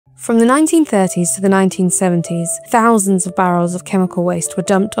From the 1930s to the 1970s, thousands of barrels of chemical waste were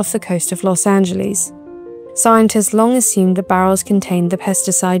dumped off the coast of Los Angeles. Scientists long assumed the barrels contained the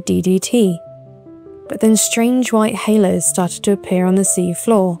pesticide DDT, but then strange white halos started to appear on the sea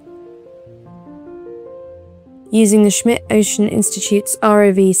floor. Using the Schmidt Ocean Institute's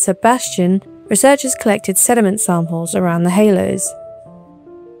ROV Sebastian, researchers collected sediment samples around the halos.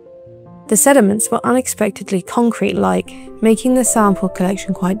 The sediments were unexpectedly concrete-like, making the sample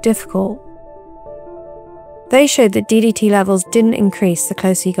collection quite difficult. They showed that DDT levels didn't increase the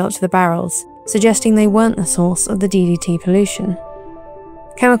closer you got to the barrels, suggesting they weren't the source of the DDT pollution.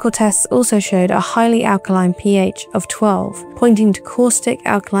 Chemical tests also showed a highly alkaline pH of 12, pointing to caustic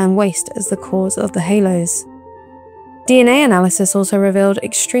alkaline waste as the cause of the halos. DNA analysis also revealed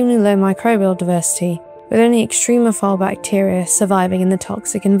extremely low microbial diversity, with only extremophile bacteria surviving in the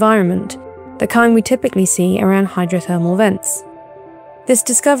toxic environment, the kind we typically see around hydrothermal vents. This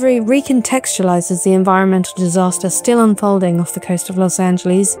discovery recontextualizes the environmental disaster still unfolding off the coast of Los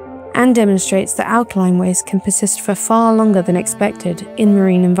Angeles and demonstrates that alkaline waste can persist for far longer than expected in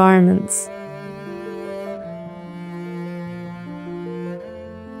marine environments.